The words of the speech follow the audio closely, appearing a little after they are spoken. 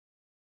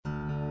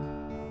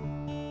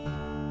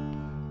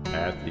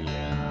at the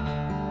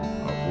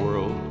end of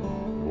World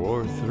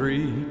War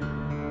III.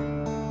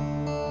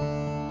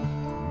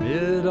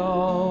 Mid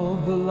all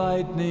the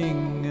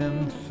lightning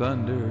and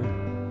thunder,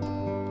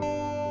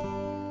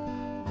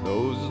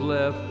 those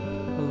left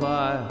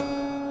alive,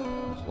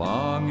 as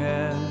long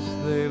as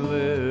they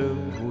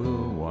live,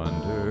 will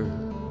wonder,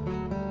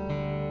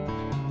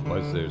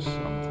 was there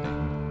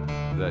something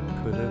that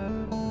could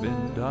have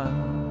been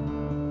done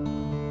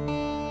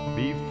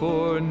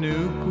before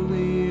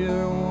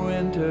nuclear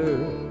winter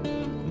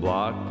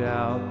blocked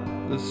out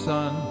the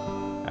sun,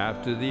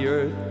 after the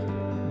earth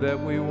that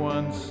we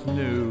once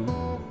knew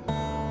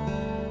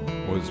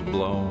was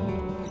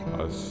blown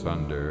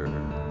asunder?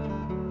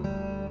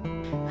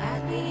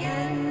 At the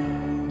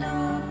end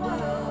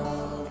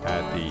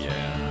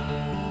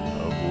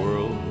of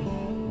World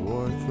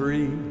War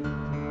III,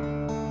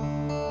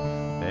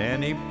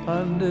 any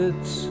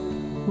pundits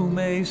who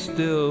may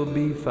still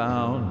be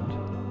found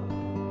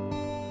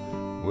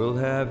will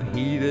have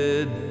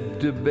heated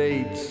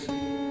debates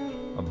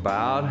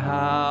about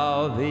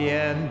how the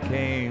end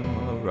came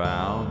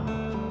around.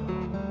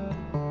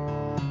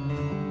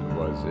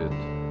 Was it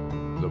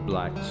the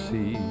Black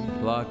Sea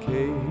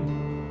blockade,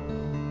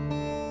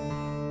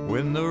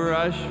 when the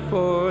rush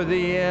for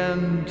the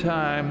end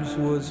times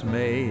was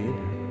made,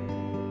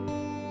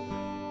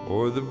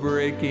 or the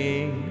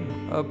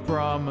breaking of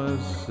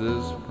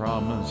promises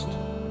promised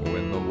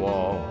when the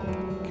wall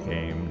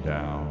came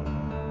down?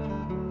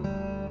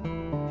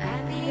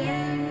 At the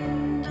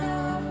end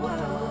of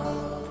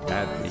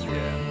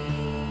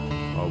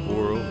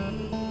World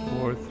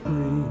War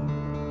III,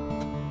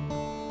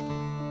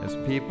 as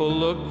people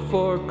look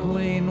for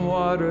clean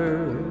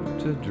water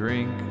to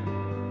drink,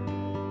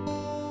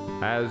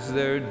 as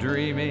they're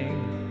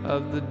dreaming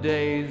of the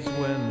days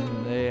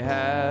when they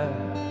had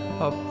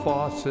a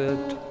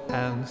faucet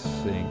and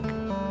sink,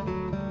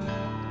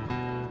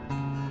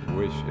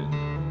 wishing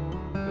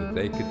that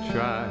they could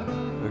try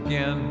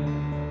again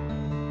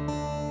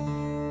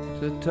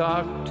to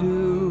talk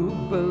to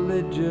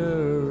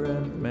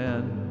belligerent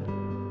men,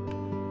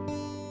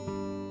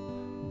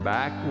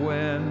 back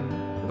when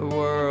the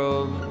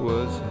world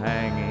was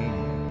hanging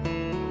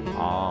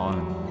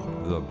on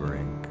the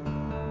brink.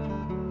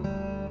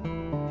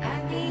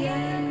 At the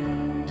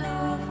end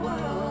of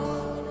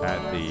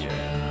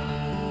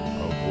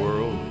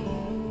World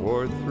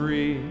War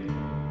III,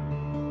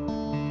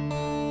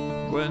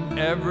 when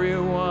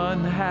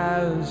everyone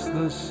has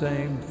the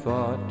same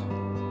thought,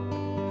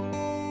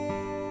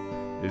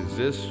 is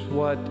this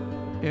what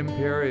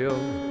imperial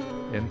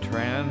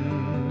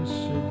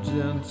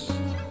intransigence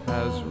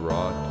has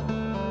wrought?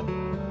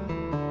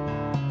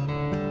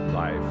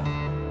 Life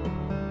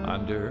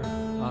under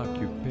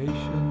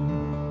occupation,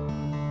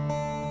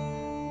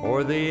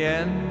 or the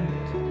end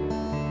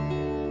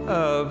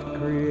of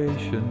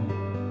creation?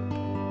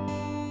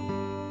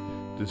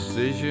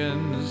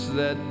 Decisions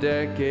that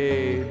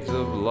decades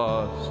of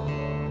lost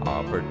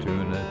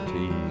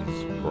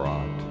opportunities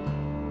brought.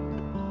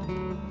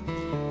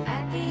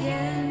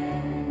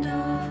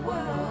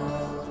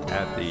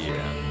 At the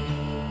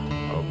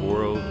end of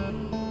World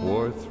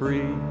War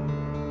III,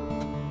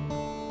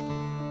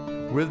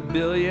 with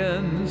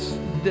billions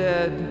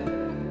dead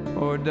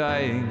or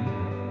dying,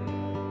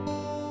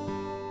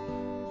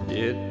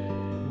 it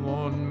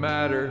won't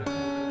matter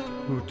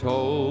who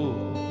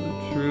told the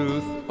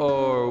truth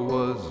or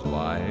was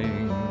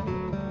lying.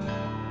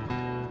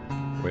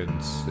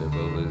 When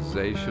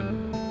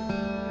civilization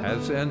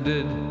has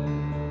ended,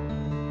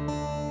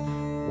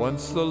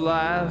 once the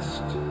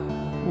last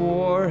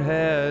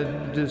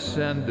warhead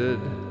descended,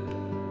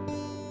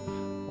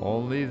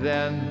 only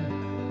then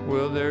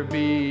will there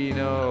be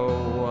no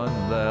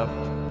one left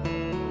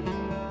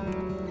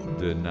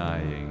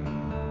denying.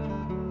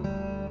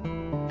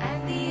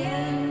 At the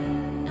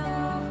end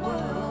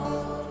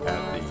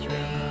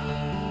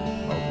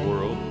of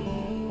World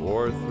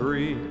War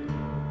III,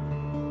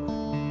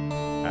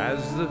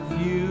 as the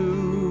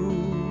few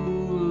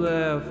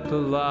left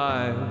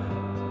alive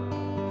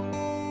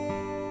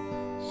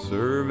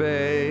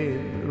survey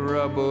the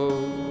rubble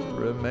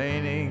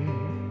remaining,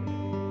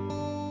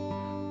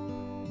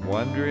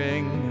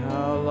 wondering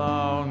how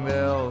long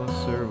they'll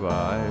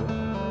survive.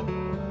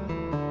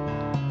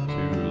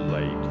 Too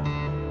late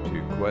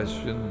to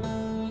question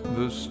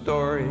the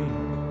story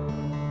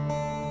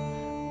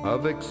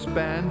of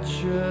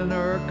expansion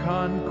or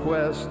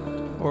conquest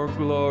or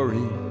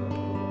glory.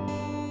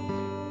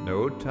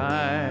 No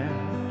time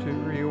to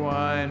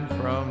rewind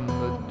from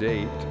the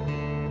date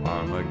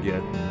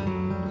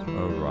Armageddon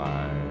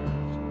arrived.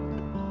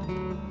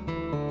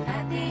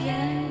 At the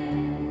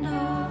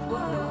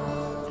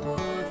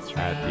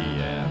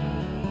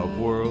end of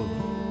World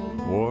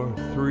War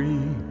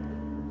III.